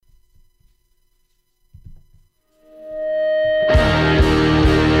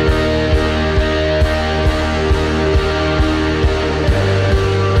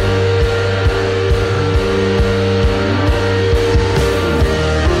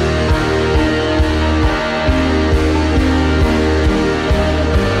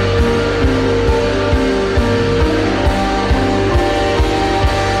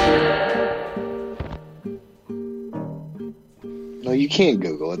can't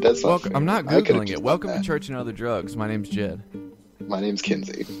Google it. That's not fair. I'm not I could've Googling just it. done Welcome to that. Church and Other Drugs. My name's Jed. My name's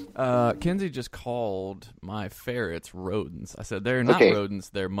Kinzie. Kinzie just called my ferrets rodents. I said, they're not Okay. rodents,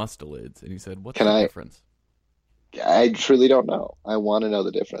 they're mustelids. And he said, what's Can the I- difference? I truly don't know. I want to know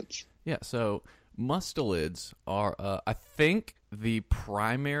the difference. Yeah, so mustelids are, I think the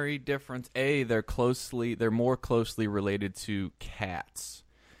primary difference, they're more closely related to cats.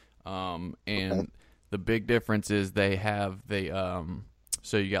 And Okay. the big difference is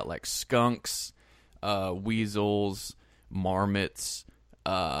so you got like skunks, weasels, marmots,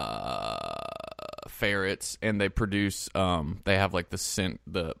 ferrets, and they produce, they have like the scent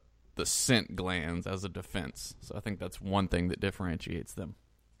glands as a defense. So I think that's one thing that differentiates them.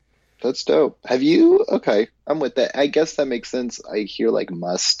 That's dope. Okay, I'm with that. I guess that makes sense. I hear like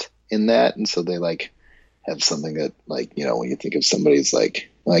must in that, and so they like have something that like, when you think of somebody's like,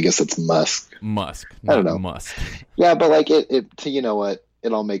 well, I guess it's musk. Musk. I don't not know. Musk. Yeah, but like you know what?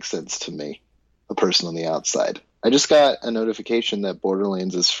 It all makes sense to me, a person on the outside. I just got a notification that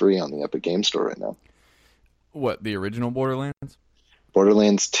Borderlands is free on the Epic Game Store right now. What, the original Borderlands?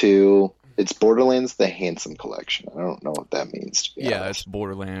 Borderlands 2. It's Borderlands the Handsome Collection. I don't know what that means, to be Yeah, honest. it's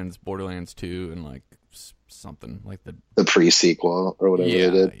Borderlands 2, and like something like the pre-sequel or whatever they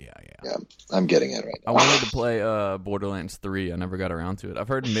did. Yeah. I'm getting it right I now. wanted to play Borderlands 3. I never got around to it. I've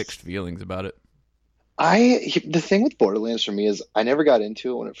heard mixed feelings about it. The thing with Borderlands for me is I never got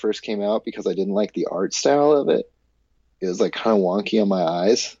into it when it first came out because I didn't like the art style of it. It was like kind of wonky on my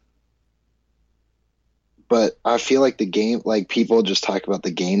eyes. But I feel like the game, like people just talk about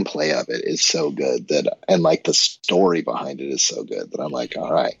the gameplay of it is so good and like the story behind it is so good that I'm like,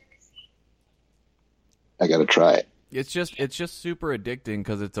 all right, I got to try it. It's just super addicting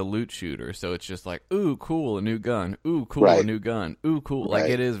because it's a loot shooter. So it's just like, ooh, cool, a new gun. Ooh, cool, a Right. new gun. Ooh, cool. Like,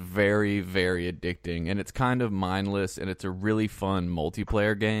 Right. it is very, very addicting. And it's kind of mindless, and it's a really fun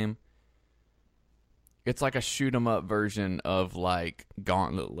multiplayer game. It's like a shoot-'em-up version of, like,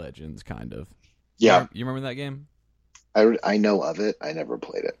 Gauntlet Legends, kind of. Yeah, You remember that game? I know of it. I never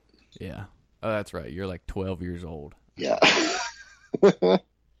played it. Yeah. Oh, that's right. You're, like, 12 years old. Yeah.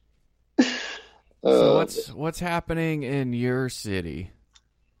 So what's happening in your city?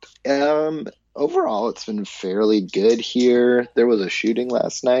 Overall, it's been fairly good here. There was a shooting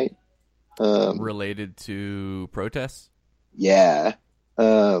last night. Related to protests? Yeah.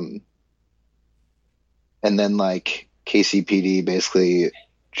 And then like KCPD basically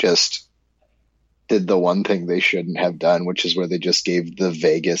just did the one thing they shouldn't have done, which is where they just gave the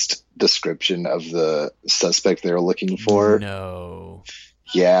vaguest description of the suspect they were looking for. No.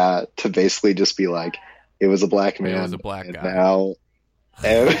 Yeah, to basically just be like, it was a black man. It was a black and guy. Now,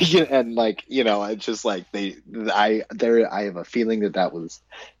 and like, it's just like I have a feeling that was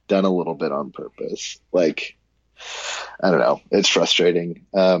done a little bit on purpose. Like, I don't know. It's frustrating.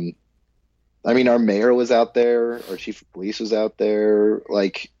 I mean, our mayor was out there, our chief of police was out there,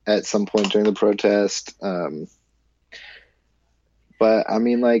 like at some point during the protest. But I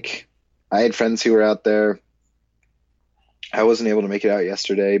mean, like, I had friends who were out there. I wasn't able to make it out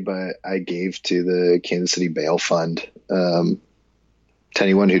yesterday, but I gave to the Kansas City Bail Fund. To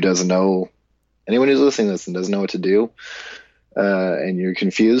anyone who doesn't know, anyone who's listening to this and doesn't know what to do, and you're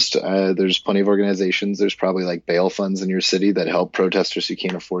confused, there's plenty of organizations. There's probably like bail funds in your city that help protesters who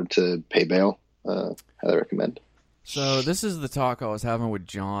can't afford to pay bail. Highly recommend. So this is the talk I was having with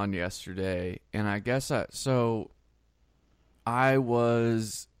John yesterday, and I guess I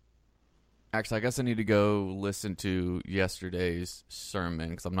guess I need to go listen to yesterday's sermon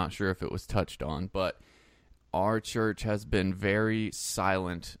because I'm not sure if it was touched on, but our church has been very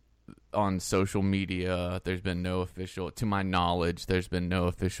silent on social media. There's been no official, to my knowledge, there's been no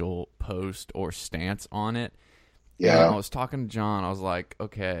official post or stance on it. Yeah. And I was talking to John. I was like,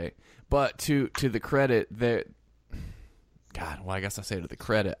 okay, but to the credit that, God, well, I guess I say to the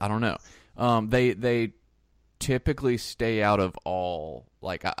credit. I don't know. They typically stay out of all.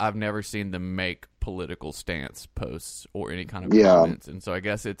 Like, I've never seen them make political stance posts or any kind of comments, and so I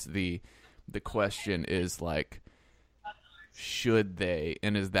guess it's the question is like, should they,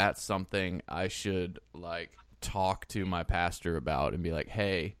 and is that something I should like talk to my pastor about and be like,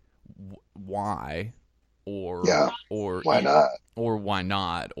 hey, why, or why not, or why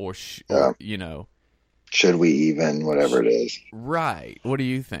not, or should we even, whatever it is, right? What do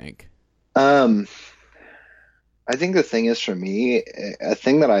you think? I think the thing is, for me, a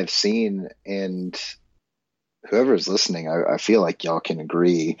thing that I've seen, and whoever's listening, I feel like y'all can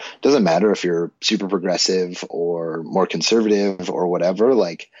agree. Doesn't matter if you're super progressive or more conservative or whatever.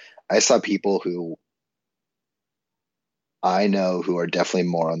 Like, I saw people who I know who are definitely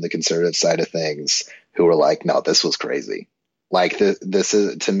more on the conservative side of things who were like, no, this was crazy. Like this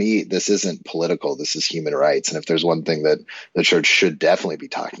is, to me, this isn't political. This is human rights. And if there's one thing that the church should definitely be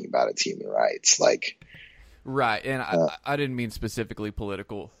talking about, it's human rights. Like, right. And I didn't mean specifically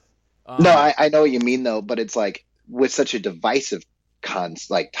political. no, I know what you mean though, but it's like with such a divisive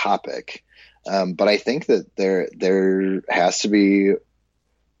topic. But I think that there has to be,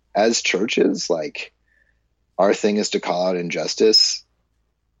 as churches, like, our thing is to call out injustice.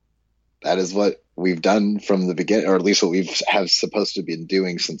 That is what we've done from the beginning, or at least what we've have supposed to be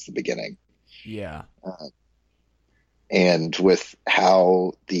doing since the beginning. Yeah. And with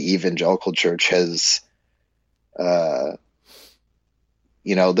how the evangelical church has,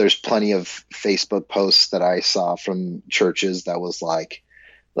 there's plenty of Facebook posts that I saw from churches that was like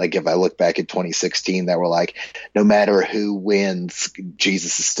if I look back at 2016, that were like, no matter who wins,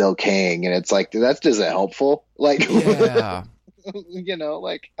 Jesus is still king. And it's like, that isn't helpful. Like, yeah.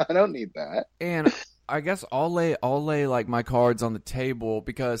 Like, I don't need that. And I guess I'll lay like my cards on the table,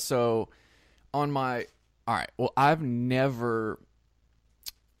 because so on my, all right, well,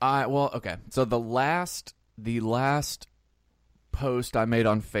 okay. So the last post I made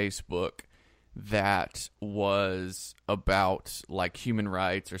on Facebook that was about like human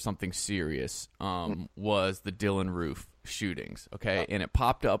rights or something serious was the Dylan Roof shootings. Okay. And it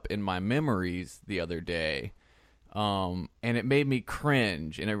popped up in my memories the other day. And it made me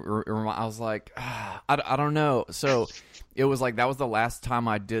cringe, and I was like, I don't know. So it was like, that was the last time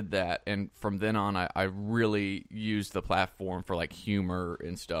I did that. And from then on, I really used the platform for like humor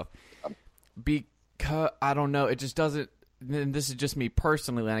and stuff, because I don't know. It just doesn't, and this is just me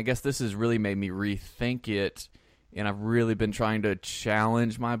personally, and I guess this has really made me rethink it, and I've really been trying to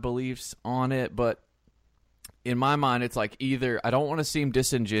challenge my beliefs on it. But in my mind, it's like, either I don't want to seem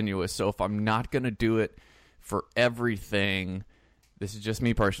disingenuous, so if I'm not going to do it for everything, this is just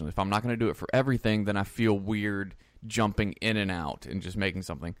me personally, if I'm not going to do it for everything, then I feel weird jumping in and out and just making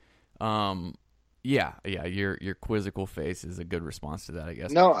something. Yeah, your quizzical face is a good response to that, I guess.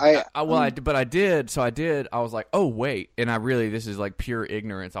 No, I did. I was like, oh wait, and this is like pure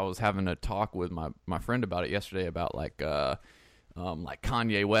ignorance. I was having a talk with my friend about it yesterday, about like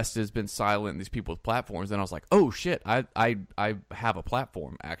Kanye West has been silent, and these people with platforms, and I was like, oh shit, I have a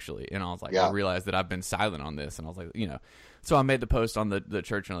platform actually, and I was like, I realized that I've been silent on this, and I was like, so I made the post on the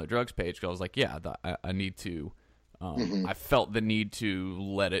Church and Other Drugs page, because I was like, I need to, I felt the need to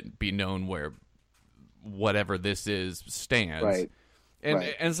let it be known where whatever this is stands. Right.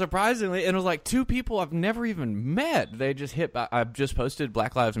 And surprisingly, and it was like two people I've never even met. They just I've just posted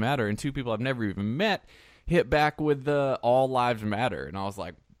Black Lives Matter, and two people I've never even met hit back with the All Lives Matter, and I was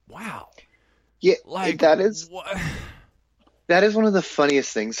like, wow. Yeah, like that is one of the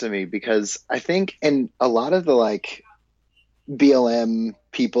funniest things to me, because I think, and a lot of the like BLM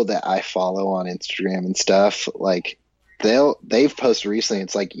people that I follow on Instagram and stuff, like they've posted recently,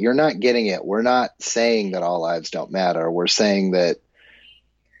 it's like, you're not getting it. We're not saying that all lives don't matter. We're saying that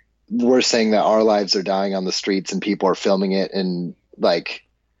our lives are dying on the streets, and people are filming it and like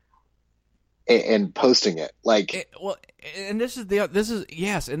and posting it. Like, and this is the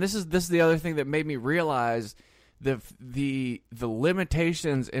other thing that made me realize the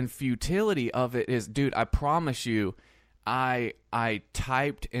limitations and futility of it is, dude, I promise you, I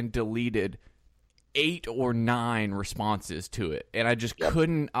typed and deleted 8 or 9 responses to it, and I just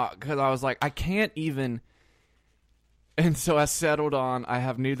couldn't, because I was like, I can't even. And so I settled on, I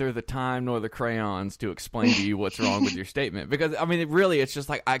have neither the time nor the crayons to explain to you what's wrong with your statement. Because, I mean, it's just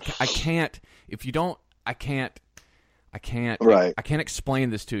like, I can't, if you don't, I can't explain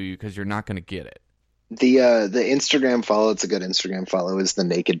this to you, because you're not going to get it. The Instagram follow, it's a good Instagram follow, is The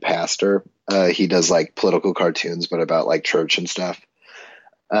Naked Pastor. He does like political cartoons, but about like church and stuff.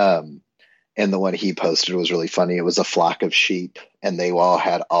 And the one he posted was really funny. It was a flock of sheep, and they all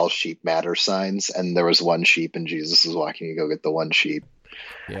had All Sheep Matter signs, and there was one sheep, and Jesus was walking to go get the one sheep.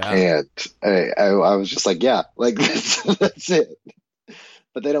 Yeah. And I was just like, yeah, like that's it.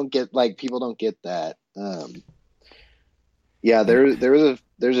 But they don't get, like, people don't get that. Yeah,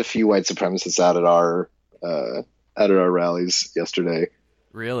 there's a few white supremacists out at our rallies yesterday.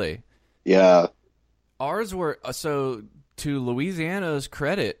 Really? Yeah. Ours were so. To Louisiana's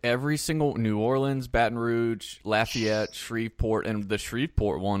credit, every single New Orleans, Baton Rouge, Lafayette, Shreveport, and the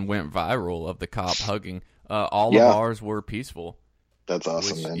Shreveport one went viral of the cop hugging. All of ours were peaceful. That's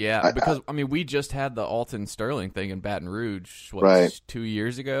awesome, man. Yeah, because I mean, we just had the Alton Sterling thing in Baton Rouge, 2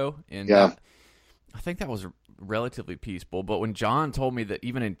 years ago, and I think that was relatively peaceful. But when John told me that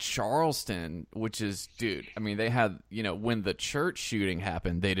even in Charleston, which is, dude, I mean, they had, when the church shooting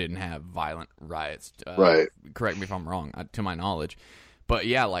happened, they didn't have violent riots. Right. Correct me if I'm wrong, to my knowledge. But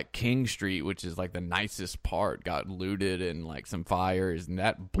yeah, like King Street, which is like the nicest part, got looted and like some fires, and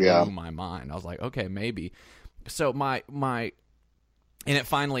that blew my mind. I was like, okay, maybe. So and it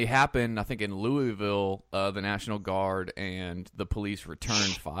finally happened, I think in Louisville, the National Guard and the police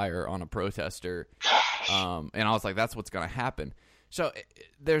returned fire on a protester. And I was like, that's what's going to happen. So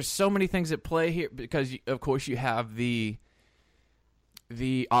there's so many things at play here because, of course, you have the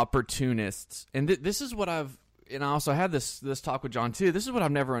opportunists. And this is what and I also had this talk with John too. This is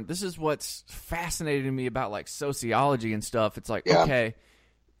what this is what's fascinating me about like sociology and stuff. It's like, okay,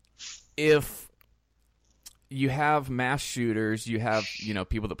 if you have mass shooters, you have,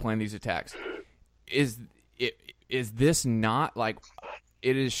 people that plan these attacks. Is this not like,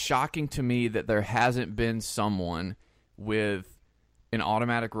 it is shocking to me that there hasn't been someone with an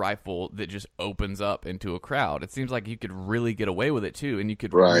automatic rifle that just opens up into a crowd. It seems like you could really get away with it too. And you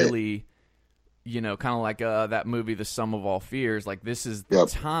could really, kind of like that movie, The Sum of All Fears. Like this is the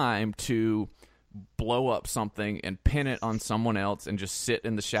time to blow up something and pin it on someone else and just sit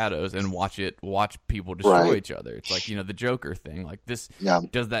in the shadows and watch people destroy each other. It's like, the Joker thing. Like this,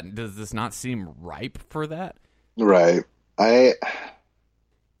 does this not seem ripe for that? Right.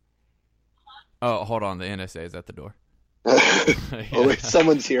 Oh, hold on. The NSA is at the door. Oh, wait,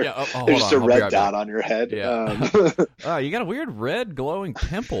 someone's here. There's just a red dot on your head. Yeah. Oh, you got a weird red glowing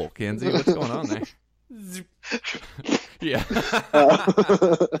pimple, Kinzie. What's going on there? Yeah.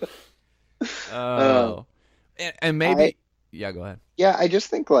 Oh. And maybe... yeah, go ahead. Yeah, I just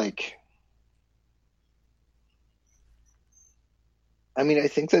think like... I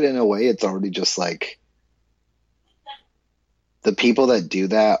think that in a way it's already just like... The people that do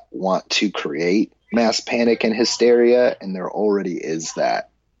that want to create mass panic and hysteria, and there already is that.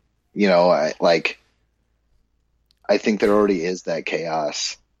 I think there already is that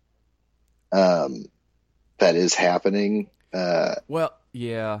chaos that is happening. Well,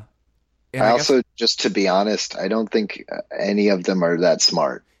 yeah. And I also, just to be honest, I don't think any of them are that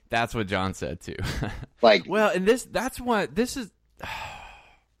smart. That's what John said too. Well, and that's what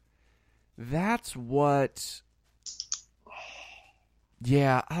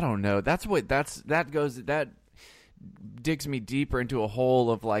yeah, I don't know. That digs me deeper into a hole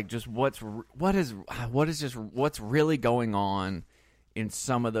of like just what's really going on in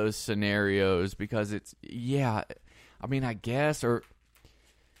some of those scenarios, because it's I guess, or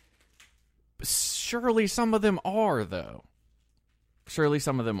surely some of them are though. Surely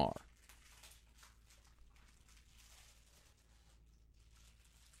some of them are.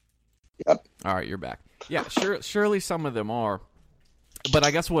 Yep. All right, you're back. Yeah, surely some of them are. But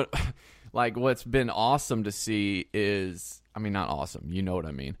I guess what's been awesome to see is, not awesome, you know what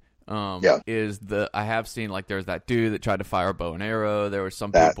I mean? Is I have seen like there's that dude that tried to fire a bow and arrow. There were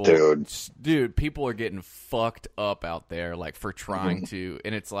some people, dude, people are getting fucked up out there like for trying to,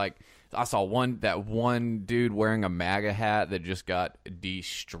 and it's like I saw one dude wearing a MAGA hat that just got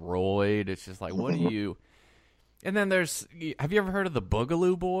destroyed. It's just like, what do you? And then have you ever heard of the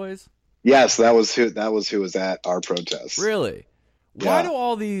Boogaloo Boys? Yes, that was who was at our protest. Really? Why do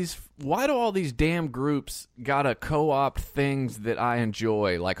all these damn groups gotta co-opt things that I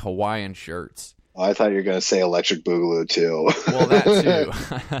enjoy, like Hawaiian shirts? Oh, I thought you were gonna say Electric Boogaloo too. Well, that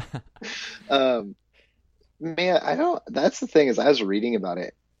too. Man, that's the thing, is I was reading about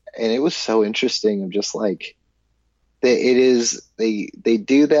it and it was so interesting. I'm just like, they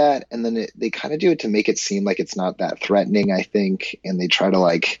do that, and then they kind of do it to make it seem like it's not that threatening, I think, and they try to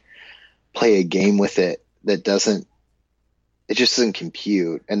like play a game with it that it just doesn't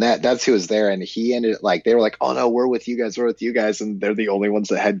compute. And that's who was there. And he ended like, they were like, oh no, we're with you guys. And they're the only ones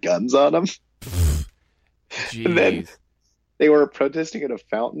that had guns on them. And then they were protesting at a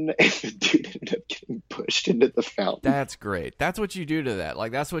fountain, and the dude ended up getting pushed into the fountain. That's great. That's what you do to that.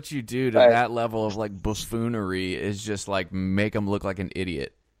 Like, that's what you do to that level of like buffoonery, is just like make them look like an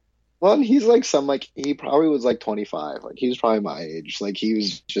idiot. Well, and he's like he probably was like 25. Like he was probably my age. Like he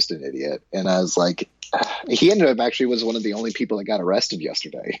was just an idiot. And I was like, he ended up actually was one of the only people that got arrested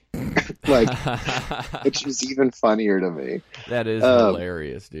yesterday. Like, which is even funnier to me. That is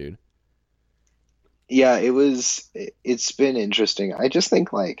hilarious, dude. Yeah, it's been interesting. I just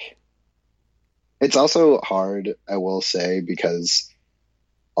think like, it's also hard, I will say, because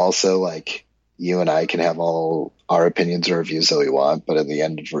also like, you and I can have all our opinions or views that we want, but in the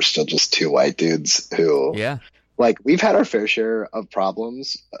end, we're still just two white dudes who, like, we've had our fair share of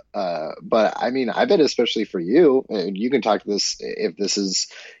problems. But I bet especially for you, and you can talk to this if this is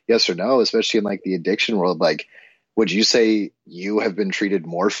yes or no, especially in like the addiction world, like, would you say you have been treated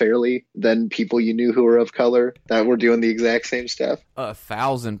more fairly than people you knew who were of color that were doing the exact same stuff?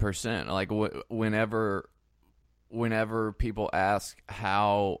 1,000%. Like whenever whenever people ask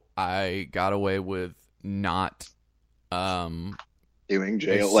how I got away with not doing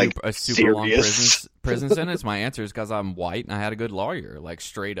jail, a super long prison sentence, my answer is because I'm white and I had a good lawyer, like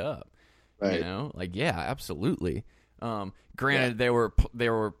straight up. Right. You know, like, yeah, absolutely. Granted, there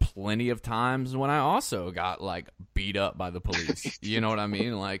were plenty of times when I also got like beat up by the police. You know what I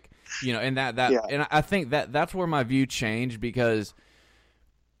mean? Like, you know, and and I think that's where my view changed, because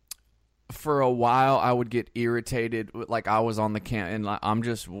for a while I would get irritated, like I was on the camp and like, I'm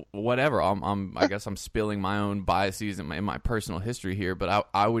just whatever. I guess I'm spilling my own biases in my personal history here, but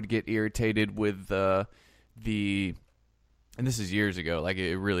I would get irritated with the and this is years ago. Like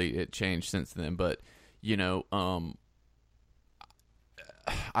it changed since then, but you know,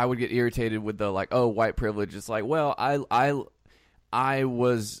 I would get irritated with the like, oh, white privilege. It's like, well, I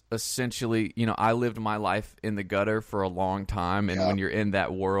was essentially, you know, I lived my life in the gutter for a long time, and when you're in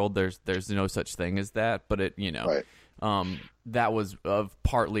that world, there's no such thing as that. But it, you know, that was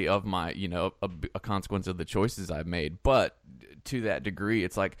partly of my, you know, a consequence of the choices I've made. But to that degree,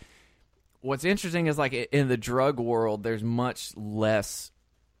 it's like, what's interesting is like in the drug world, there's much less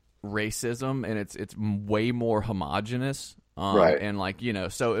racism, and it's way more homogenous. And like, you know,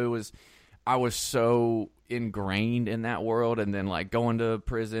 so I was so ingrained in that world, and then like going to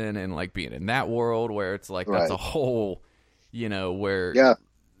prison and like being in that world where it's like that's a whole, you know, where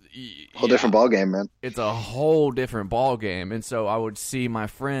whole different ball game, man. It's a whole different ball game. And so I would see my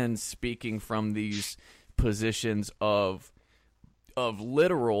friends speaking from these positions of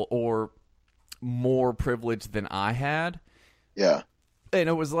literal or more privilege than I had. Yeah. And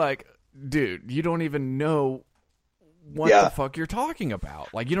it was like, dude, you don't even know what the fuck you're talking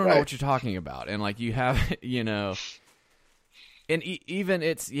about. Like, you don't know what you're talking about. And like, you have, you know, and even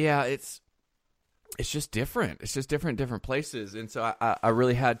it's just different. It's just different places. And so I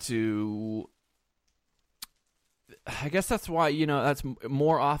really had to, I guess that's why, you know, that's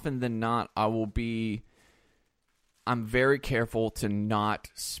more often than not, I'm very careful to not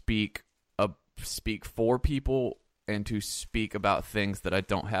speak for people and to speak about things that I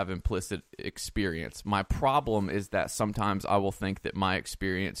don't have implicit experience. My problem is that sometimes I will think that my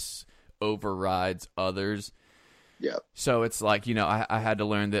experience overrides others. Yeah. So it's like, you know, I had to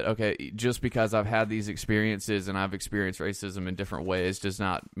learn that, okay, just because I've had these experiences and I've experienced racism in different ways does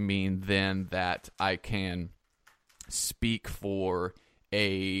not mean then that I can speak for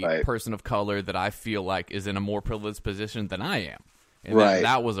a person of color that I feel like is in a more privileged position than I am. And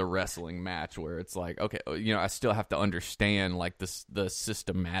that was a wrestling match where it's like, okay, you know, I still have to understand like the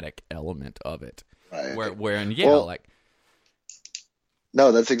systematic element of it. Right. Like,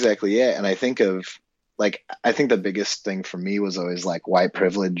 no, that's exactly it. And I think the biggest thing for me was always like, white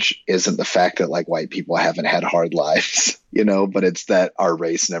privilege isn't the fact that like white people haven't had hard lives, you know, but it's that our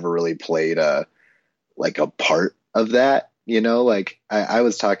race never really played a part of that, you know. Like I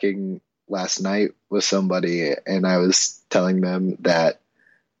was talking last night with somebody and I was telling them that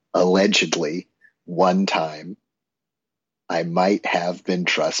allegedly one time I might have been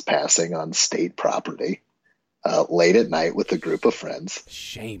trespassing on state property late at night with a group of friends.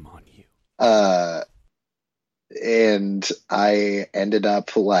 Shame on you. And I ended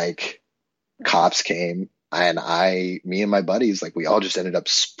up like, cops came and me and my buddies, like we all just ended up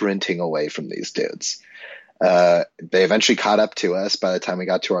sprinting away from these dudes. They eventually caught up to us by the time we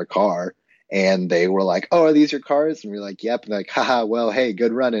got to our car. And they were like, "Oh, are these your cars?" And we were like, "Yep." And they're like, "Haha, well, hey,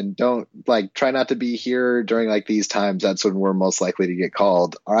 good running. Don't try not to be here during like these times. That's when we're most likely to get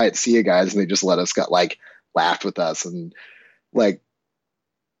called. All right, see you guys." And they just let us laughed with us and like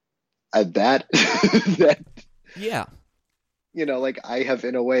that. Yeah. You know, like I have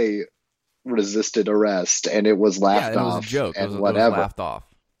in a way resisted arrest, and it was laughed off. It was a joke. And it was laughed off.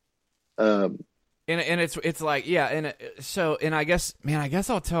 And it's like, yeah, and I guess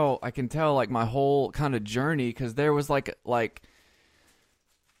I can tell like my whole kind of journey, because there was like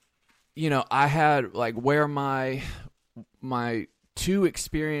you know, I had like where my two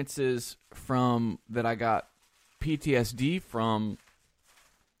experiences from that I got PTSD from,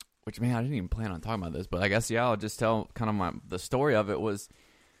 which, man, I didn't even plan on talking about this, but I guess I'll just tell kind of the story of it. Was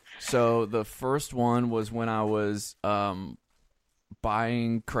so the first one was when I was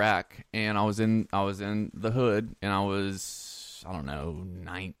buying crack, and I was in the hood, and I was, I don't know,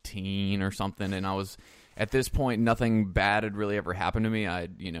 19 or something, and I was, at this point, nothing bad had really ever happened to me.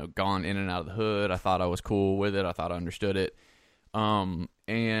 I'd, you know, gone in and out of the hood. I thought I was cool with it. I thought I understood it. And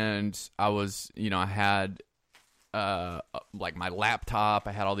I was, you know, I had like my laptop,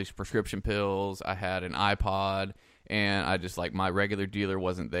 I had all these prescription pills, I had an iPod, and I just like, my regular dealer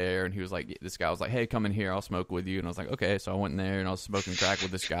wasn't there, and he was like, this guy was like, "Hey, come in here, I'll smoke with you." And I was like, okay. So I went in there and I was smoking crack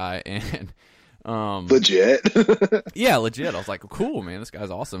with this guy, and Legit. Yeah, legit. I was like, cool, man, this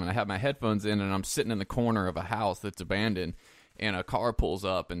guy's awesome. And I have my headphones in, and I'm sitting in the corner of a house that's abandoned, and a car pulls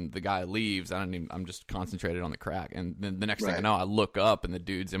up, and the guy leaves. I'm just concentrated on the crack. And then the next thing I know, I look up, and the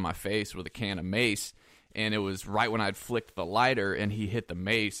dude's in my face with a can of mace. And it was right when I'd flicked the lighter, and he hit the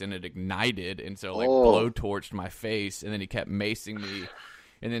mace, and it ignited, and so like blowtorched my face, and then he kept macing me,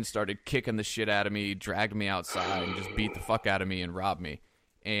 and then started kicking the shit out of me, dragged me outside, and just beat the fuck out of me and robbed me.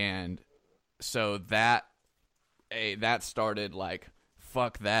 And so that started like,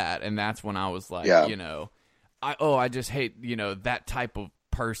 fuck that, and that's when I was like, you know, I just hate, you know, that type of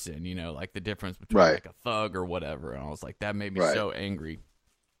person, you know, like the difference between like a thug or whatever, and I was like, that made me so angry.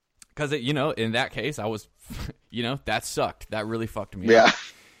 Because, you know, in that case, I was, you know, that sucked. That really fucked me up.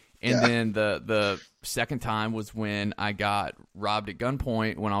 And then the second time was when I got robbed at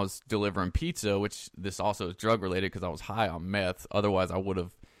gunpoint when I was delivering pizza, which this also is drug-related because I was high on meth. Otherwise, I would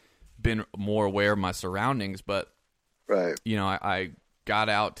have been more aware of my surroundings. But, you know, I got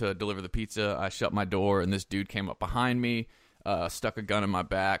out to deliver the pizza. I shut my door, and this dude came up behind me, stuck a gun in my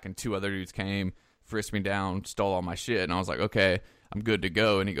back, and two other dudes came, frisked me down, stole all my shit. And I was like, okay, I'm good to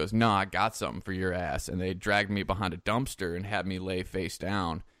go. And he goes, no, I got something for your ass. And they dragged me behind a dumpster and had me lay face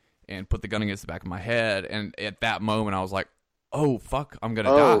down and put the gun against the back of my head. And at that moment, I was like, oh, fuck, I'm going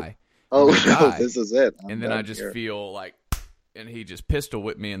to die. Die. This is it. And then I just feel like, and he just pistol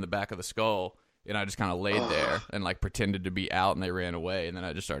whipped me in the back of the skull. And I just kind of laid there and like pretended to be out, and they ran away. And then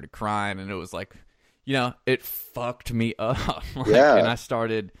I just started crying, and it was like, you know, it fucked me up. And I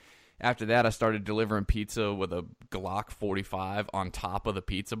started... After that, I started delivering pizza with a Glock 45 on top of the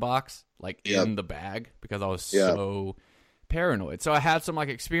pizza box, like in the bag, because I was so paranoid. So I had some like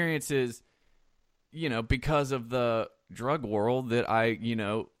experiences, you know, because of the drug world that I, you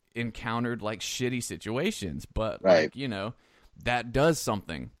know, encountered like shitty situations. But like, you know, that does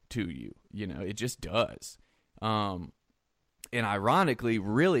something to you, you know, it just does. And ironically,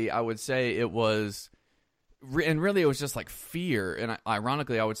 really, I would say it was... And really, it was just like fear. And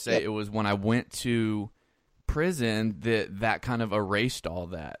ironically, I would say it was when I went to prison that kind of erased all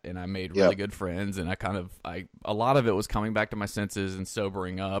that. And I made really good friends. And a lot of it was coming back to my senses and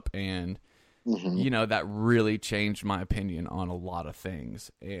sobering up. And, you know, that really changed my opinion on a lot of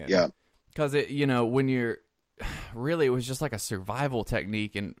things. And because you know, when you're really, it was just like a survival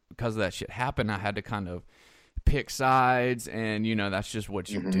technique. And because of that shit happened, I had to kind of pick sides. And, you know, that's just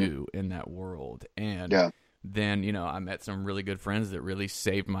what you do in that world. And then, you know, I met some really good friends that really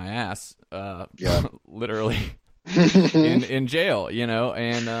saved my ass, literally in jail, you know,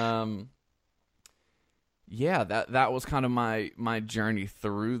 and that was kind of my journey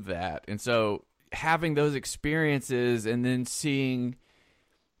through that. And so having those experiences and then seeing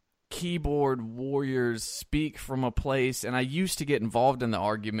keyboard warriors speak from a place, and I used to get involved in the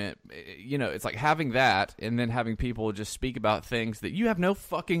argument, you know, it's like having that and then having people just speak about things that you have no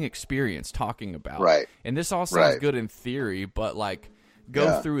fucking experience talking about. And this all sounds good in theory, but like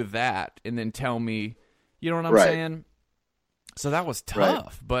go through that and then tell me, you know what I'm saying? So that was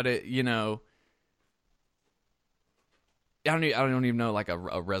tough, but it, you know, I don't even know like a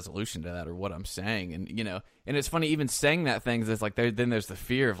resolution to that or what I'm saying. And, you know, and it's funny even saying that things, it's like then there's the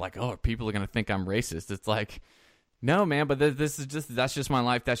fear of like, oh, people are going to think I'm racist. It's like, no, man, but that's just my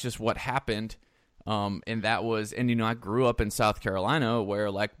life. That's just what happened. And that was, and, you know, I grew up in South Carolina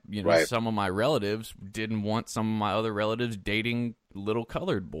where like, you know, some of my relatives didn't want some of my other relatives dating little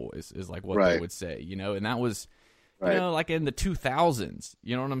colored boys is like what they would say, you know, and that was, you know, like in the 2000s,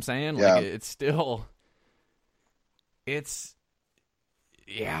 you know what I'm saying? Like it's still... It's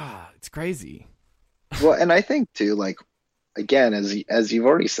crazy. Well, and I think too, like, again, as you've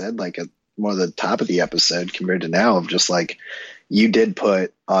already said, like at more of the top of the episode compared to now, of just like you did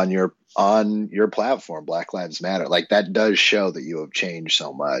put on your platform Black Lives Matter, like that does show that you have changed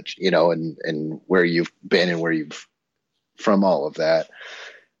so much, you know, and where you've been and where you've from all of that.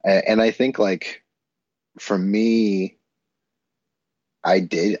 And I think like for me, I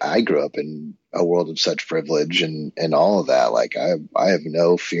grew up in a world of such privilege and all of that. Like I have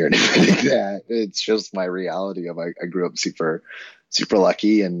no fear in admitting that. It's just my reality of I grew up super, super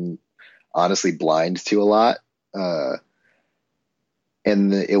lucky and honestly blind to a lot. And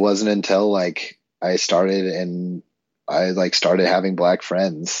it wasn't until like I started having Black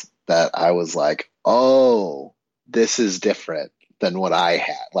friends that I was like, oh, this is different than what I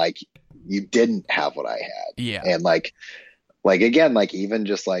had. Like you didn't have what I had. Yeah. And like again, like even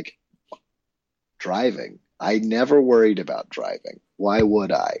just like driving, I never worried about driving. Why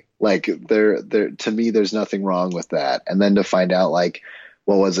would I? Like there to me, there's nothing wrong with that. And then to find out, like,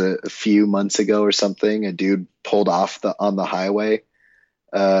 what was it, a few months ago or something, a dude pulled off on the highway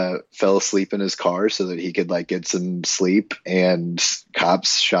fell asleep in his car so that he could like get some sleep, and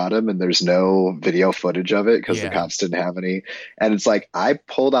cops shot him, and there's no video footage of it because the Yeah. cops didn't have any. And it's like I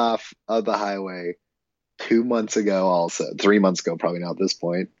pulled off of the highway 2 months ago, also 3 months ago, probably not at this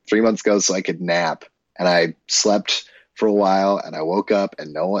point, 3 months ago, so I could nap, and I slept for a while, and I woke up,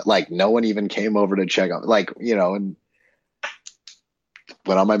 and no one even came over to check on, like, and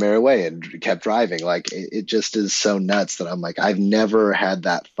went on my merry way and kept driving. Like it just is so nuts that I'm like, I've never had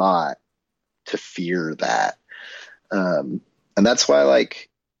that thought to fear that. And that's why, like,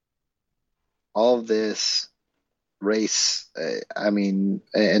 all of this race, I mean,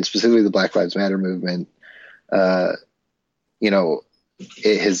 and specifically the Black Lives Matter movement, uh,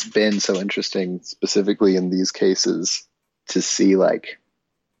 it has been so interesting, specifically in these cases, to see like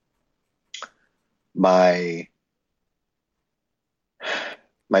my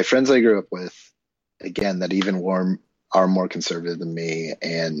friends I grew up with, again, that even are more conservative than me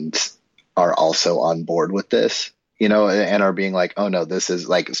and are also on board with this, and are being like, oh no, this is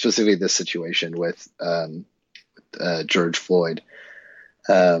like specifically this situation with George Floyd,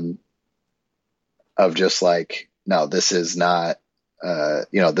 of just like, no, this is not,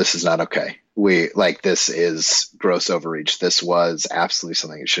 this is not okay. This is gross overreach. This was absolutely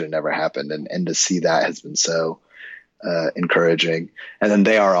something that should have never happened. And to see that has been so encouraging. And then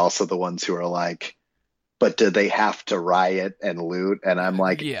they are also the ones who are like, but did they have to riot and loot? And I'm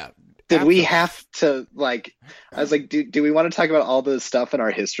like, Yeah. did we have to, like, I was like, do we want to talk about all the stuff in our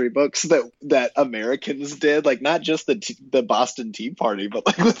history books that Americans did? Like, not just the Boston Tea Party, but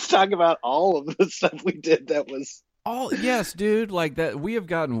like, let's talk about all of the stuff we did that was. Yes, dude. Like that, we have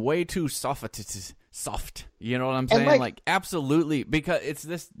gotten way too soft. You know what I'm saying? Like, absolutely, because it's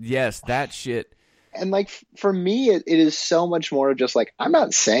this. Yes, that shit. And like, for me, it is so much more of just like, I'm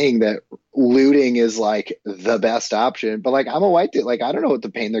not saying that looting is like the best option, but like, I'm a white dude. Like, I don't know what the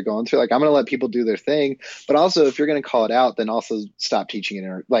pain they're going through. Like, I'm going to let people do their thing. But also, if you're going to call it out, then also stop teaching it,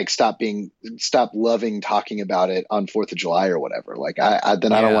 or like stop loving talking about it on 4th of July or whatever. Like, I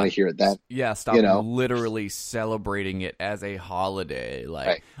don't want to hear it then. Yeah, stop literally celebrating it as a holiday. Like,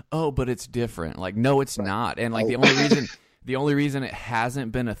 right. Oh, but it's different. Like, no, it's not. And like, the only reason it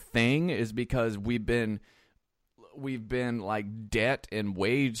hasn't been a thing is because we've been like debt and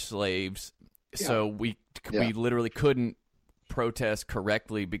wage slaves. Yeah. So we literally couldn't protest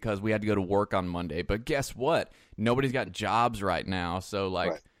correctly because we had to go to work on Monday. But guess what? Nobody's got jobs right now. So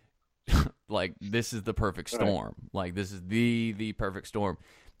like, right. Like, this is the perfect storm. Right. Like, this is the perfect storm.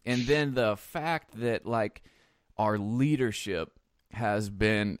 And then the fact that like our leadership has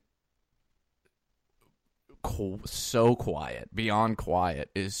been so quiet, beyond quiet,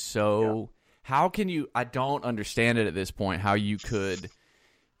 is so. Yeah. How can you? I don't understand it at this point. How you could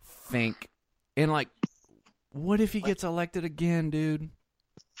think, and like, what if he gets elected again, dude?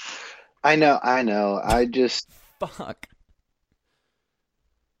 I know. I just fuck.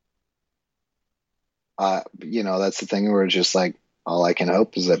 That's the thing where it's just like, all I can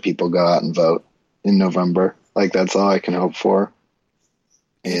hope is that people go out and vote in November. Like, that's all I can hope for.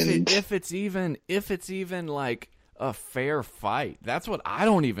 And if it's even like a fair fight, that's what I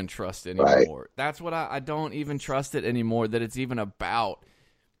don't even trust anymore. Right. That's what I don't even trust it anymore. That it's even about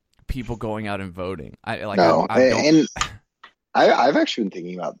people going out and voting. I've actually been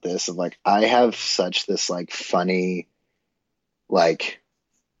thinking about this of like, I have such this like funny, like,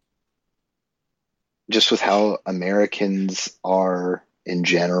 just with how Americans are in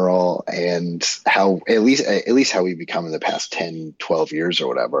general, and how at least how we've become in the past 10, 12 years or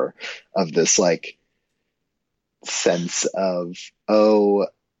whatever, of this like sense of, oh,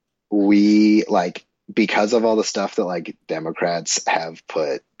 we like, because of all the stuff that like Democrats have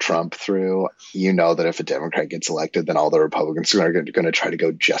put Trump through, that if a Democrat gets elected, then all the Republicans are going to try to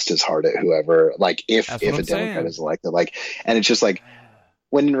go just as hard at whoever, like if a Democrat is elected, like, and it's just like,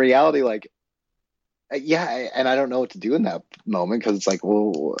 when in reality, like, yeah, and I don't know what to do in that moment, because it's like,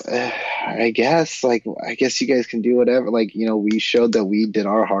 well, I guess you guys can do whatever. Like, we showed that we did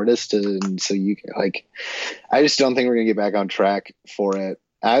our hardest, and so you like, I just don't think we're gonna get back on track for it.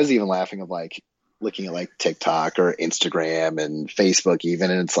 I was even laughing of like looking at like TikTok or Instagram and Facebook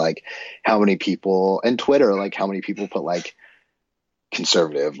even, and it's like how many people, and Twitter, like how many people put like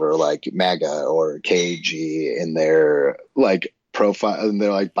conservative or like MAGA or KG in their like profile and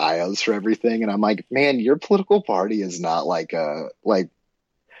their like bios for everything. And I'm like, man, your political party is not like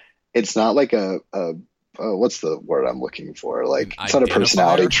it's not like a what's the word I'm looking for? Like, it's not a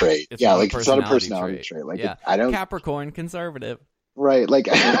personality trait. It's not a personality trait. Like, yeah. I don't. Capricorn conservative. Right. Like,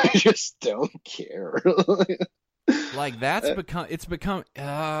 I just don't care. Like, that's become.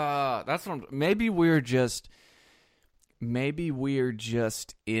 That's what. Maybe we're just. maybe we're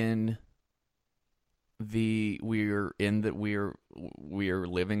just in we're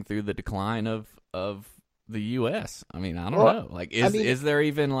living through the decline of the U.S. I mean, I don't know. Like, is there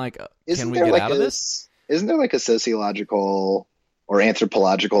even like, can we get out of this? Isn't there like a sociological or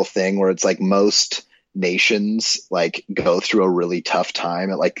anthropological thing where it's like most nations like go through a really tough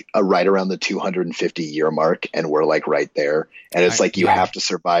time at like right around the 250-year mark, and we're like right there, and it's like you have to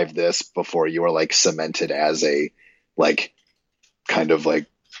survive this before you are like cemented as a like kind of like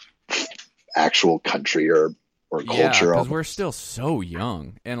actual country or culture. Because we're still so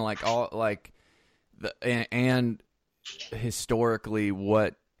young, and like all like and historically,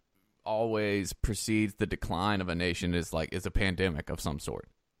 what always precedes the decline of a nation is a pandemic of some sort.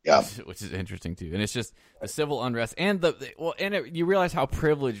 Yeah, which is interesting too, and it's just the civil unrest and you realize how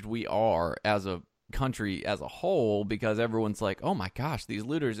privileged we are as a country as a whole, because everyone's like, oh my gosh, these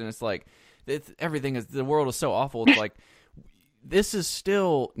looters, and it's like the world is so awful. It's like this is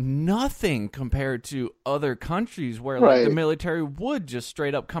still nothing compared to other countries where like the military would just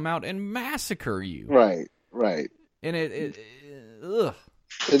straight up come out and massacre you. Right. And ugh.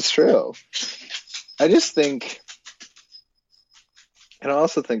 It's true. I just think. And I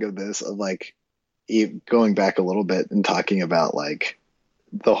also think of this of like going back a little bit and talking about like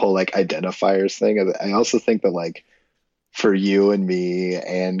the whole like identifiers thing. I also think that like for you and me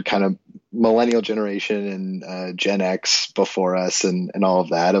and kind of millennial generation and Gen X before us and all of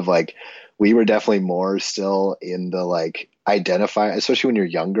that, of like we were definitely more still in the like especially when you're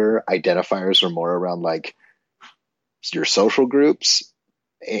younger, identifiers are more around like your social groups,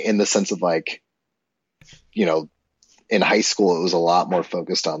 in the sense of like, you know, in high school, it was a lot more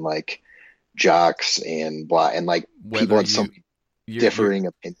focused on like jocks and blah, and like people had so many differing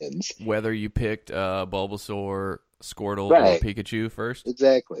opinions. Whether you picked Bulbasaur, Squirtle, or Pikachu first,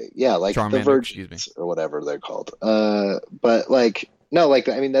 exactly, yeah, like Charmander, the Virgins or whatever they're called. But like no, like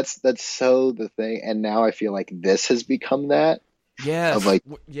I mean that's so the thing, and now I feel like this has become that. Yes, of like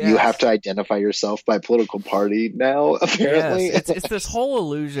you have to identify yourself by political party now. Apparently, it's this whole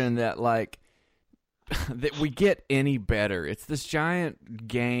illusion that like. That we get any better. It's this giant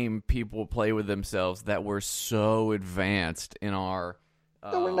game people play with themselves that we're so advanced in our.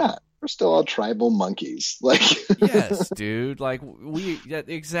 No, we're not. We're still all tribal monkeys. Like, yes, dude. Like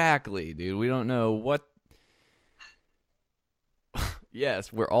exactly, dude. We don't know what.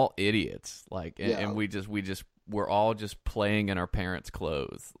 Yes, we're all idiots. Like, and we're all just playing in our parents'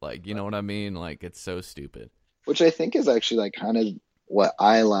 clothes. Like, you know what I mean? Like, it's so stupid. Which I think is actually like kind of what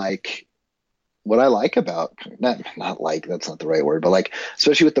I like. What I like about not like, that's not the right word, but like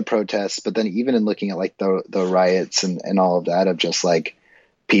especially with the protests, but then even in looking at like the riots and all of that, of just like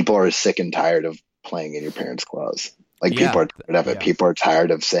people are sick and tired of playing in your parents' clothes. Like people are tired of it. People are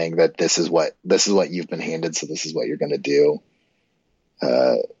tired of saying that this is what you've been handed, so this is what you're going to do.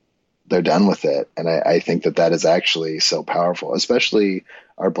 They're done with it, and I think that is actually so powerful, especially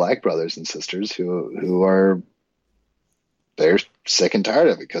our Black brothers and sisters who are. They're sick and tired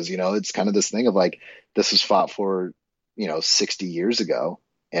of it, because, you know, it's kind of this thing of like, this was fought for, you know, 60 years ago,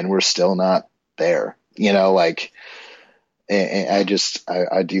 and we're still not there, you know, like, and I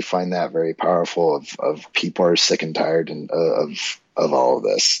do find that very powerful of people are sick and tired of all of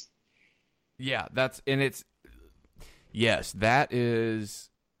this. Yeah, that is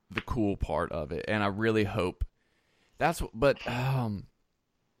the cool part of it. And I really hope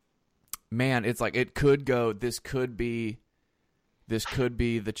man, it's like, this could be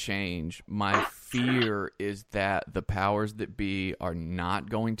the change. My fear is that the powers that be are not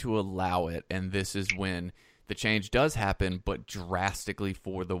going to allow it, and this is when the change does happen, but drastically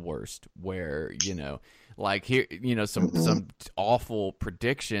for the worst, where, you know, like here, you know, some awful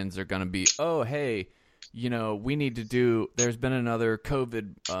predictions are going to be, oh, hey, you know, there's been another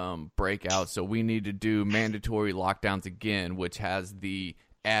COVID breakout, so we need to do mandatory lockdowns again, which has the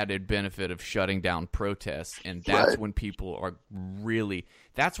added benefit of shutting down protests, and that's when people are really.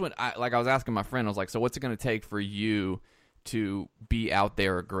 That's when I was asking my friend, I was like, so what's it going to take for you to be out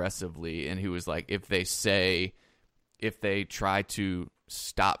there aggressively? And he was like, if they try to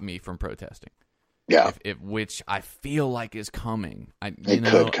stop me from protesting, which I feel like is coming. It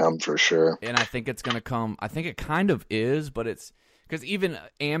could come for sure, and I think it's going to come. I think it kind of is, but it's because even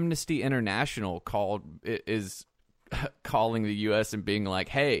Amnesty International is calling the U.S. and being like,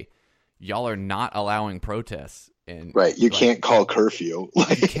 hey, y'all are not allowing protests. And you can't call curfew.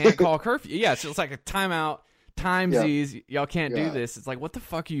 You can't call curfew. Yeah, so it's like a timeout, timesies, y'all can't do this. It's like, what the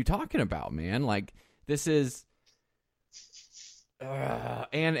fuck are you talking about, man? Like, this is...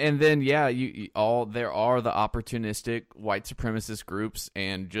 and then, there are the opportunistic white supremacist groups,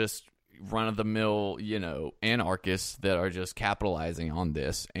 and just run-of-the-mill, anarchists that are just capitalizing on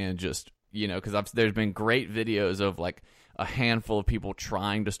this and just, because there's been great videos of, like, a handful of people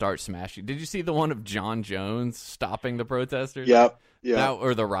trying to start smashing. Did you see the one of John Jones stopping the protesters? Yep. Yeah.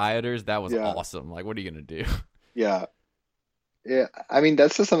 Or the rioters? That was awesome. Like, what are you going to do? Yeah. Yeah. I mean,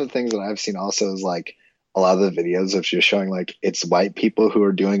 that's just some of the things that I've seen also is, like, a lot of the videos of just showing, like, it's white people who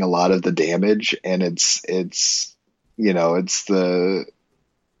are doing a lot of the damage, and it's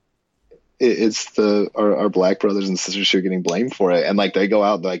our black brothers and sisters who are getting blamed for it. And, like, they go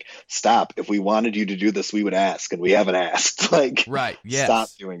out like, stop. If we wanted you to do this, we would ask, and we haven't asked. Like, right. Yes. Stop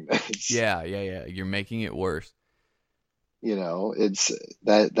doing this. Yeah. You're making it worse. It's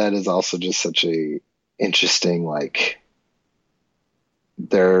that is also just such a interesting, like,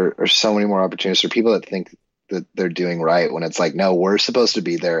 there are so many more opportunities for people that think that they're doing right when it's like, no, we're supposed to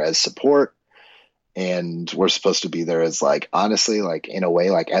be there as support. And we're supposed to be there as, like, honestly, like, in a way,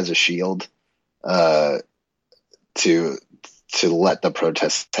 like, as a shield, to let the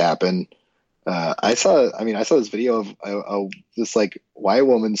protests happen. I saw this video of this, like, white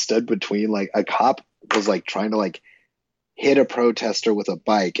woman stood between, like, a cop was, like, trying to, like, hit a protester with a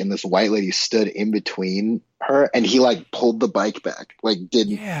bike, and this white lady stood in between her, and he, like, pulled the bike back, like,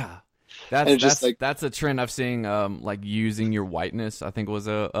 didn't. Yeah. That's a trend I've seen, like, using your whiteness. I think it was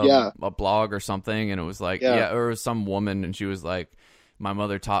a blog or something, and it was like, or some woman, and she was like, my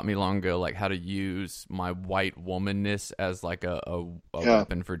mother taught me long ago, like, how to use my white womanness as, like, a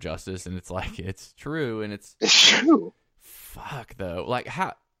weapon for justice, and it's like, it's true, and it's true. Fuck though, like,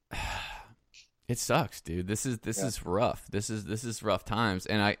 how it sucks, dude. This is rough. This is rough times,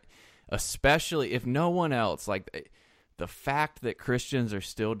 and especially if no one else, like. The fact that Christians are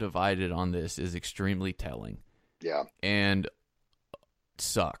still divided on this is extremely telling. Yeah. And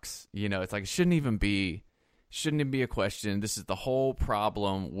sucks. It's like, it shouldn't even be a question. This is the whole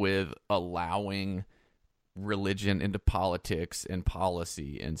problem with allowing religion into politics and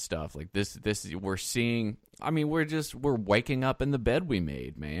policy and stuff. Like, this we're seeing, I mean, we're waking up in the bed we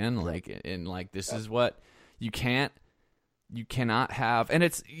made, man. Like, and like, this is what you cannot have, and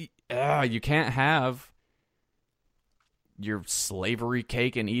it's, you can't have your slavery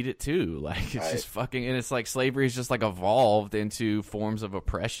cake and eat it too. Like, it's just fucking, and it's like slavery is just, like, evolved into forms of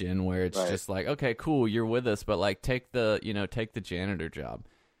oppression where it's just like, okay, cool, you're with us, but, like, take the janitor job.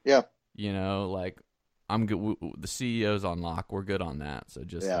 Yeah. Like, I'm good. The CEO's on lock. We're good on that. So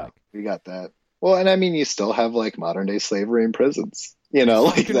just like, we got that. Well, and I mean, you still have, like, modern day slavery in prisons, like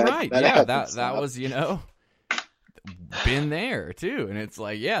that. Right. That was, been there too, and it's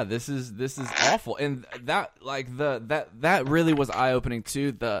like, this is awful, and that, like, that really was eye-opening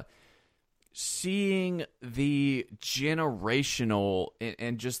too, the seeing the generational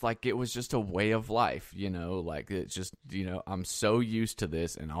and just, like, it was just a way of life, like, it's just, I'm so used to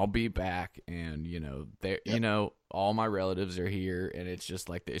this, and I'll be back, and all my relatives are here, and it's just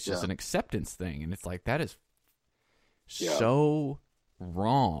like, it's just an acceptance thing, and it's like, that is so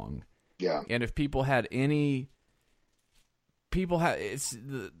wrong. And if people had any it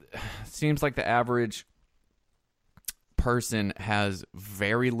seems like the average person has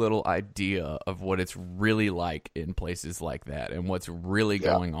very little idea of what it's really like in places like that and what's really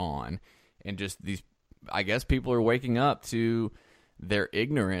going on, and just these, I guess, people are waking up to their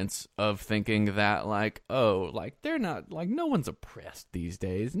ignorance of thinking that, like, oh, like, they're not, like, no one's oppressed these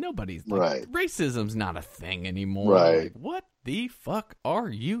days, nobody's, like, racism's not a thing anymore. Like, what the fuck are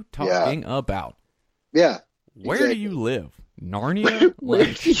you talking about? Where do you live? Narnia? Where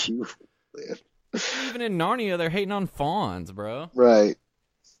do you live? Even in Narnia, they're hating on fawns, bro. Right.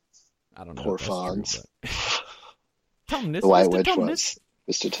 I don't know. Poor fawns. The White Witch was.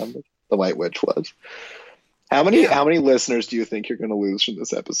 Mr. Tumblr. The White Witch was. How many listeners do you think you're going to lose from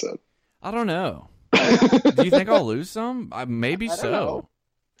this episode? I don't know. Do you think I'll lose some? Maybe so. Know.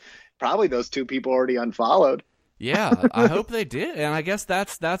 Probably those two people already unfollowed. Yeah, I hope they did, and I guess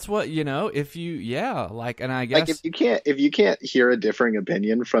that's what, if you, like, and I guess, like, if you can't hear a differing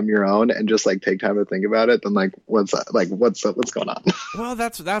opinion from your own and just, like, take time to think about it, then, like, what's going on? Well,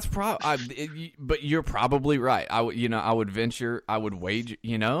 that's but you're probably right. I would wager,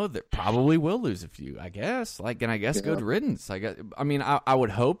 that probably will lose a few, I guess, like, and I guess good riddance. I mean, I would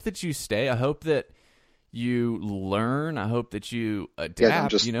hope that you stay. I hope that you learn. I hope that you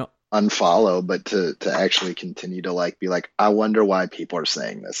adapt. Unfollow, but to actually continue to, like, be like, I wonder why people are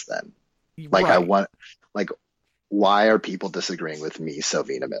saying this then. Like, why are people disagreeing with me so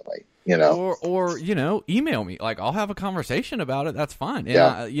vehemently? Or email me. Like, I'll have a conversation about it. That's fine.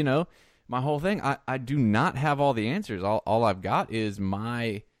 And my whole thing, I do not have all the answers. All I've got is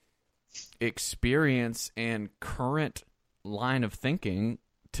my experience and current line of thinking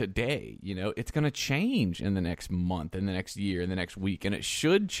today. You know, it's going to change in the next month, in the next year, in the next week, and it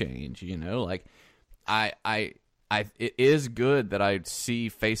should change. You know, like it is good that I see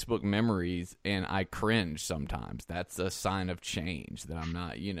Facebook memories and I cringe sometimes. That's a sign of change, that I'm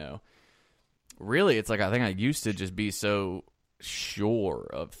not, you know. Really, it's like I think I used to just be so sure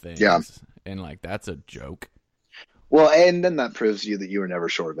of things. Yeah. And like that's a joke. Well, and then that proves to you that you were never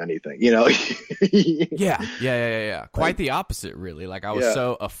sure of anything, you know? Yeah. Quite the opposite, really. Like I was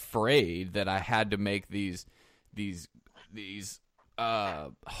so afraid that I had to make these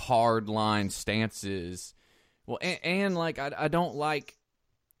hard line stances. Well, and like I don't like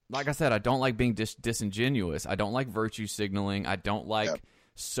I said, I don't like being disingenuous. I don't like virtue signaling. I don't like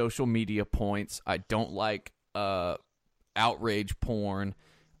social media points. I don't like outrage porn.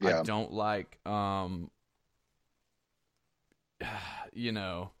 I don't like you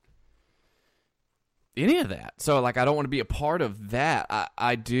know, any of that. So like I don't want to be a part of that.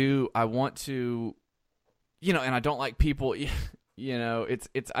 I want to, you know, and I don't like people, you know,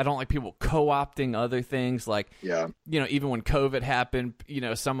 I don't like people co-opting other things. Like, you know, even when COVID happened, you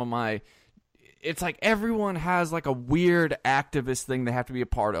know, it's like everyone has like a weird activist thing they have to be a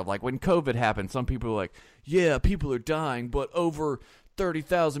part of. Like when COVID happened, some people were like, yeah, people are dying, but over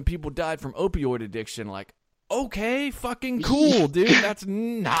 30,000 people died from opioid addiction. Like, okay, fucking cool, dude. That's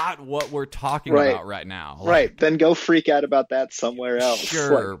not what we're talking about right now. Like, right. Then go freak out about that somewhere else.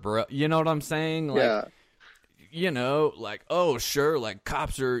 Sure, bro. You know what I'm saying? Like, you know, like, oh, sure, like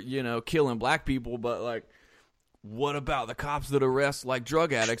cops are, you know, killing black people, but like, what about the cops that arrest like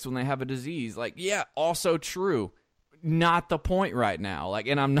drug addicts when they have a disease? Like, yeah, also true. Not the point right now. Like,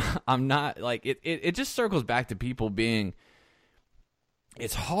 and I'm not like it just circles back to people being.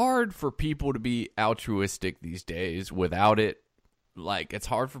 It's hard for people to be altruistic these days without it. Like, it's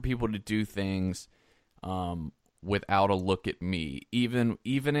hard for people to do things without a look at me. Even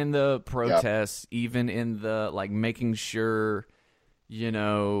in the protests, even in the, like, making sure, you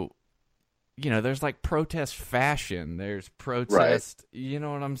know, there's, like, protest fashion. There's protest, you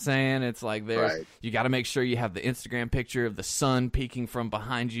know what I'm saying? It's like you got to make sure you have the Instagram picture of the sun peeking from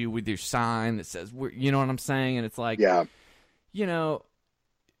behind you with your sign that says, you know what I'm saying? And it's like, you know...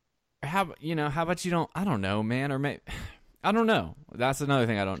 How about you don't, I don't know, man, or I don't know. That's another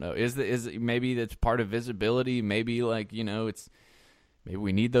thing I don't know. Is maybe that's part of visibility. Maybe like, you know, maybe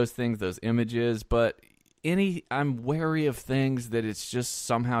we need those things, those images, but I'm wary of things that it's just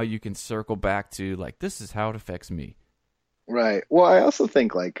somehow you can circle back to like, this is how it affects me. Right. Well, I also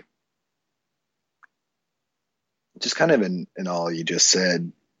think like, just kind of in all you just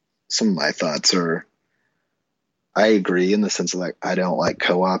said, some of my thoughts are, I agree in the sense of like, I don't like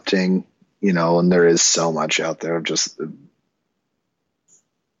co-opting, you know, and there is so much out there of just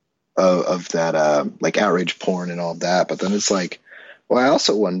of that, like outrage porn and all of that. But then it's like, well, I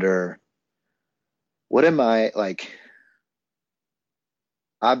also wonder, what am I like,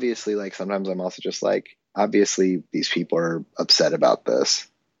 obviously, like sometimes I'm also just like, obviously these people are upset about this,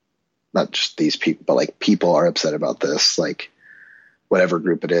 not just these people, but like people are upset about this, like whatever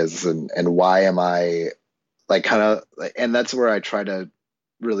group it is. And why am I, like kind of, and that's where I try to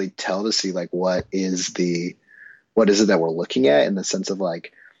really tell to see like what is it that we're looking at in the sense of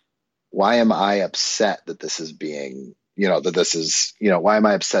like, why am I upset that this is being, you know, that this is, you know, why am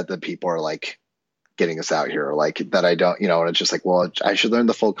I upset that people are like getting us out here, or like that I don't, you know, and it's just like, well, I should learn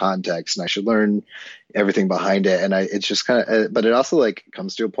the full context and I should learn everything behind it. And it's just kind of, but it also like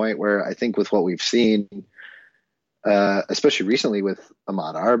comes to a point where I think with what we've seen, especially recently with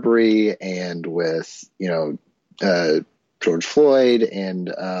Ahmaud Arbery and with, you know, George Floyd and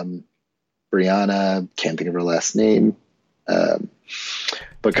Breonna, can't think of her last name,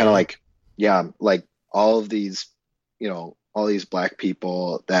 but kind of like, like all of these, you know, all these black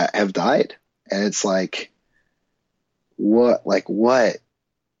people that have died. And it's like, what,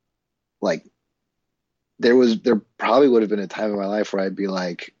 there probably would have been a time in my life where I'd be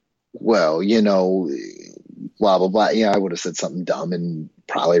like, well, you know, blah, blah, blah. Yeah, I would have said something dumb and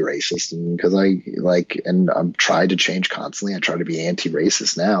probably racist. And because I like, and I'm trying to change constantly. I try to be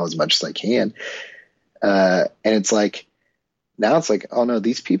anti-racist now as much as I can. And it's like, now it's like, oh no,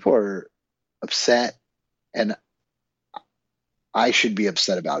 these people are upset and I should be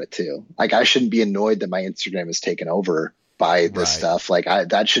upset about it too. Like I shouldn't be annoyed that my Instagram is taken over by this stuff. Like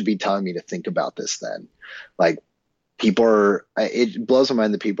that should be telling me to think about this then. Like people are, it blows my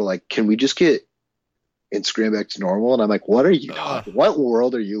mind that people are like, can we just get Instagram back to normal? And I'm like, what are you talking? What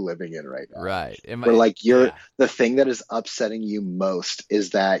world are you living in right now? Right. Where like the thing that is upsetting you most is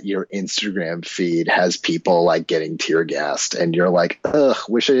that your Instagram feed has people like getting tear gassed and you're like, ugh,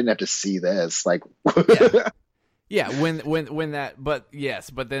 wish I didn't have to see this. Like, Yeah, when that, but yes,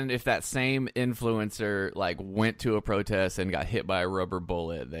 but then if that same influencer like went to a protest and got hit by a rubber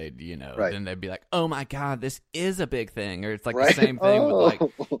bullet, they'd, Right. then they'd be like, oh my God, this is a big thing. Or it's like the Right. same thing with like,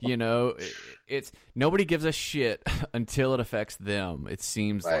 Oh. it's nobody gives a shit until it affects them, it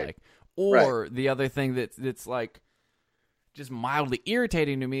seems Right. like. Or the other thing that's like just mildly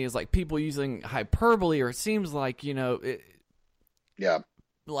irritating to me is like people using hyperbole, or it seems like, Yeah.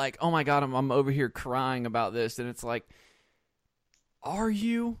 like, oh my God, I'm over here crying about this, and it's like, are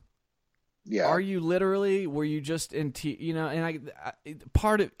you? Yeah. Are you literally? Were you just in and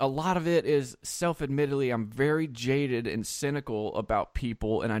a lot of it is self-admittedly, I'm very jaded and cynical about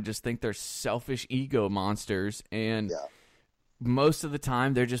people, and I just think they're selfish ego monsters, and most of the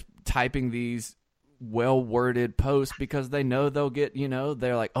time they're just typing these well-worded posts because they know they'll get,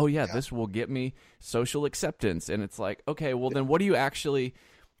 they're like, oh yeah, this will get me social acceptance, and it's like, okay, well then what do you actually?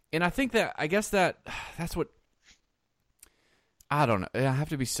 And I think that's what, I don't know. I have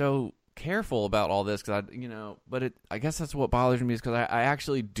to be so careful about all this because but I guess that's what bothers me is because I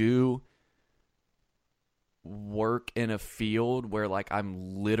actually do work in a field where like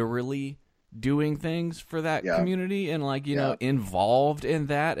I'm literally doing things for that community and like, involved in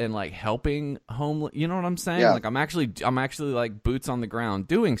that and like helping homeless, you know what I'm saying? Yeah. Like I'm actually like boots on the ground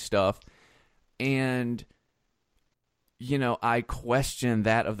doing stuff, and I question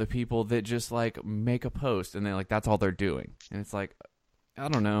that of the people that just like make a post and they're like, that's all they're doing. And it's like, I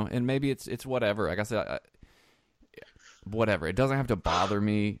don't know. And maybe it's whatever. Like I said, whatever. It doesn't have to bother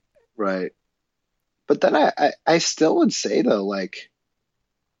me. Right. But then I still would say though, like,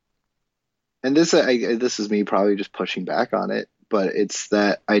 and this is me probably just pushing back on it, but it's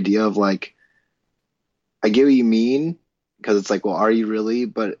that idea of like, I get what you mean, because it's like, well, are you really?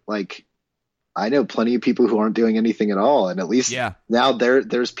 But like, I know plenty of people who aren't doing anything at all, and at least now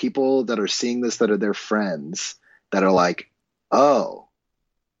there's people that are seeing this that are their friends that are like, oh,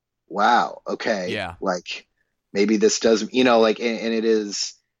 wow, okay, like maybe this does, like, and it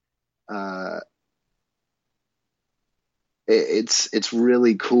is, it's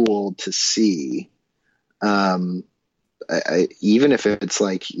really cool to see, even if it's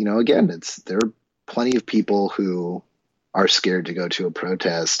like, again, there are plenty of people who are scared to go to a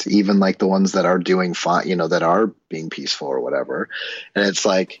protest, even like the ones that are doing fine, that are being peaceful or whatever. And it's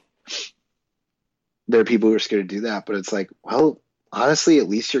like, there are people who are scared to do that, but it's like, well, honestly, at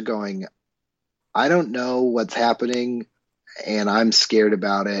least you're going, I don't know what's happening and I'm scared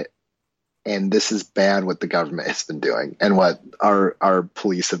about it. And this is bad what the government has been doing and what our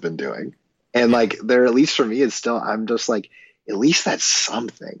police have been doing. And like, there, at least for me, it's still, I'm just like, at least that's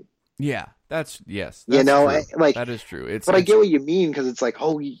something. Yeah. That's true. Like that is true. I get what you mean, because it's like,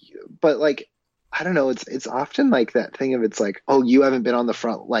 but like, I don't know. It's often like that thing of, it's like, oh, you haven't been on the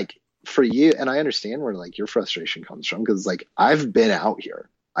front, like for you. And I understand where like your frustration comes from, because like I've been out here.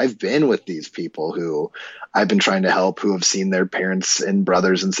 I've been with these people who I've been trying to help, who have seen their parents and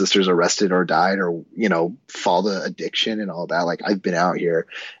brothers and sisters arrested or died or, fall to addiction and all that. Like I've been out here,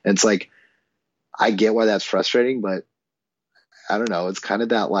 and it's like, I get why that's frustrating, but I don't know. It's kind of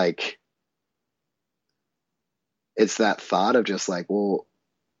that like, it's that thought of just like, well,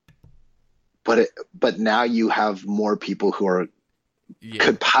 but now you have more people who are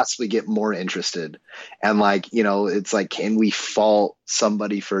could possibly get more interested, and like, it's like, can we fault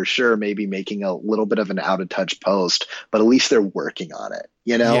somebody for sure maybe making a little bit of an out of touch post, but at least they're working on it,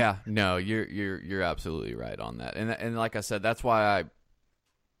 Yeah, no, you're absolutely right on that, and like I said, that's why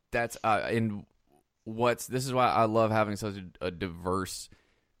this is why I love having such a diverse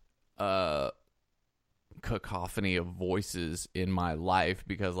cacophony of voices in my life,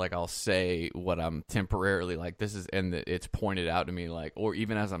 because like I'll say what I'm temporarily like, this is, and it's pointed out to me, like, or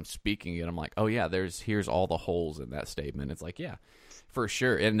even as I'm speaking it, I'm like, oh yeah, here's all the holes in that statement. It's like, yeah, for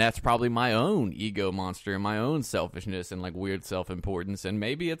sure. And that's probably my own ego monster and my own selfishness and like weird self-importance. And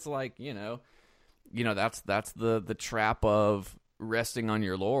maybe it's like, that's the trap of resting on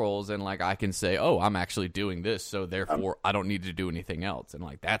your laurels, and like I can say, oh, I'm actually doing this, so therefore I don't need to do anything else. And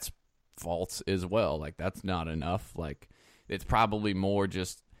like that's false as well. Like that's not enough. Like it's probably more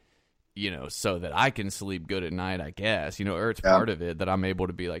just, so that I can sleep good at night, I guess, or it's part of it that I'm able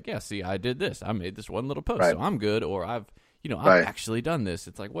to be like, yeah, see, I did this. I made this one little post, so I'm good. Or I've actually done this.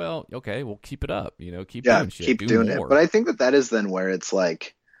 It's like, well, okay, well, keep it up, keep doing shit. Keep doing more. It. But I think that is then where it's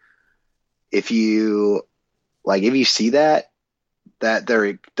like, if you see that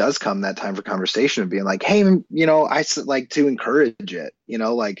there does come that time for conversation of being like, hey, I like to encourage it,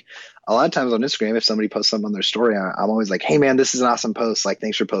 like a lot of times on Instagram, if somebody posts something on their story, I'm always like, hey man, this is an awesome post. Like,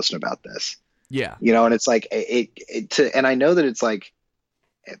 thanks for posting about this. Yeah. And it's like, and I know that it's like,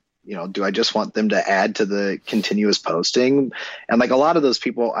 do I just want them to add to the continuous posting? And like a lot of those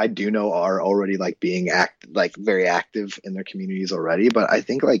people I do know are already like being very active in their communities already. But I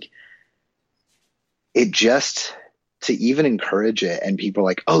think like it just to even encourage it and people are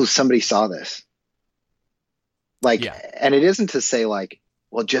like, oh, somebody saw this. Like, and it isn't to say like,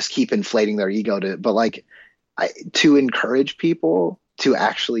 well, just keep inflating their ego but like to encourage people to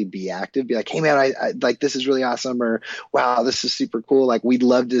actually be active, be like, hey man, I like, this is really awesome. Or wow, this is super cool. Like, we'd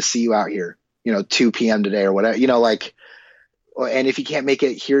love to see you out here, 2 PM today or whatever, like, and if you can't make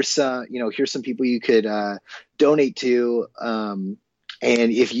it, here's some people you could donate to. And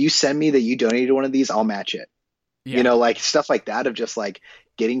if you send me that you donated to one of these, I'll match it. Like stuff like that of just like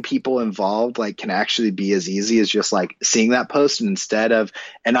getting people involved, like can actually be as easy as just like seeing that post, and instead of,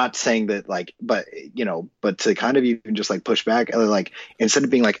 and not saying that like, but to kind of even just like push back, like instead of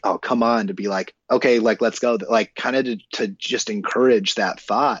being like, oh, come on, to be like, okay, like, let's go, like kind of to just encourage that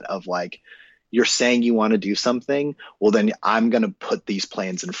thought of like, you're saying you want to do something, well then I'm going to put these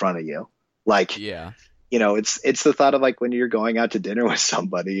plans in front of you. Like, it's the thought of like when you're going out to dinner with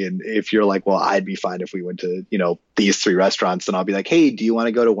somebody, and if you're like, well, I'd be fine if we went to, these 3 restaurants, then I'll be like, hey, do you want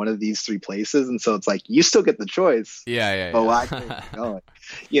to go to one of these 3 places? And so it's like, you still get the choice. But why can't you go?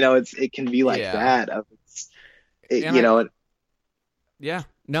 It can be like that. And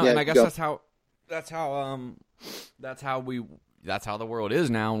I guess that's how the world is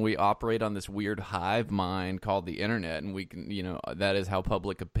now, and we operate on this weird hive mind called the internet, and we can, that is how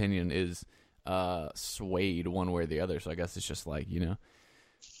public opinion is swayed one way or the other. So I guess it's just like,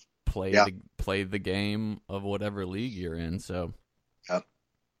 play the game of whatever league you're in. So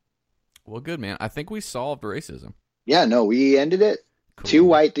well, good, man. I think we solved racism. We ended it. Cool. 2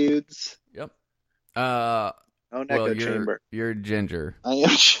 white dudes. Yep. Echo chamber. You're ginger. I am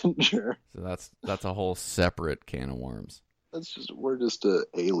ginger. So that's a whole separate can of worms. We're just a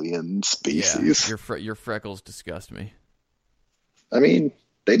alien species. Your freckles disgust me. I mean,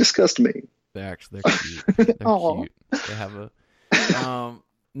 they disgust me. They're cute. They're cute. They have a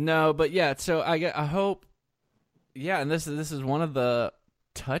no, but yeah. So I hope, and this is one of the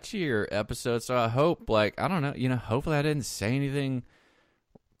touchier episodes. So I hope, like, I don't know, hopefully I didn't say anything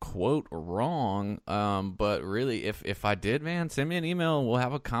quote wrong. But really, if I did, man, send me an email and we'll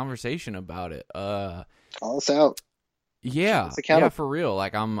have a conversation about it. Call us out. Yeah, for real.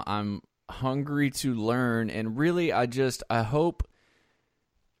 Like I'm hungry to learn, and really, I hope.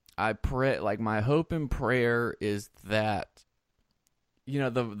 I pray, like, my hope and prayer is that,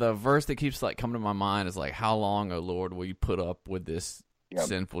 the verse that keeps like coming to my mind is like, how long, O Lord, will you put up with this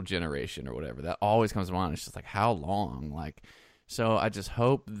sinful generation or whatever? That always comes to mind. It's just like, how long? Like, so I just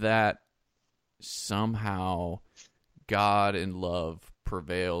hope that somehow God and love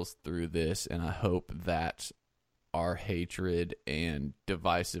prevails through this, and I hope that our hatred and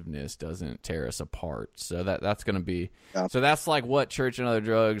divisiveness doesn't tear us apart. So that's going to be, so that's like what Church and Other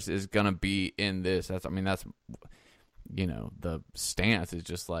Drugs is going to be in this. That's the stance is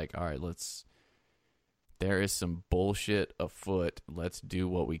just like, all right, there is some bullshit afoot. Let's do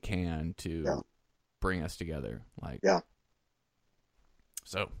what we can to bring us together. Like,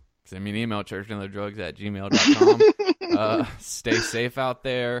 so send me an email, churchandotherdrugs@gmail.com. Stay safe out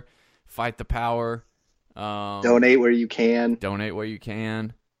there. Fight the power. Donate where you can.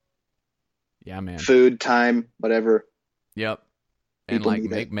 Yeah, man. Food, time, whatever. Yep. And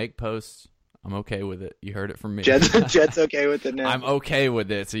like make posts. I'm okay with it. You heard it from me. Jed's okay with it now. I'm okay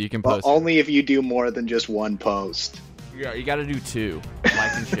with it, so you can post. Only if you do more than just 1 post. Yeah, you got to do 2.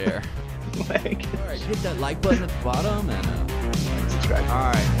 Like and share. All right, hit that like button at the bottom and subscribe.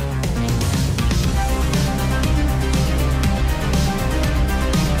 All right.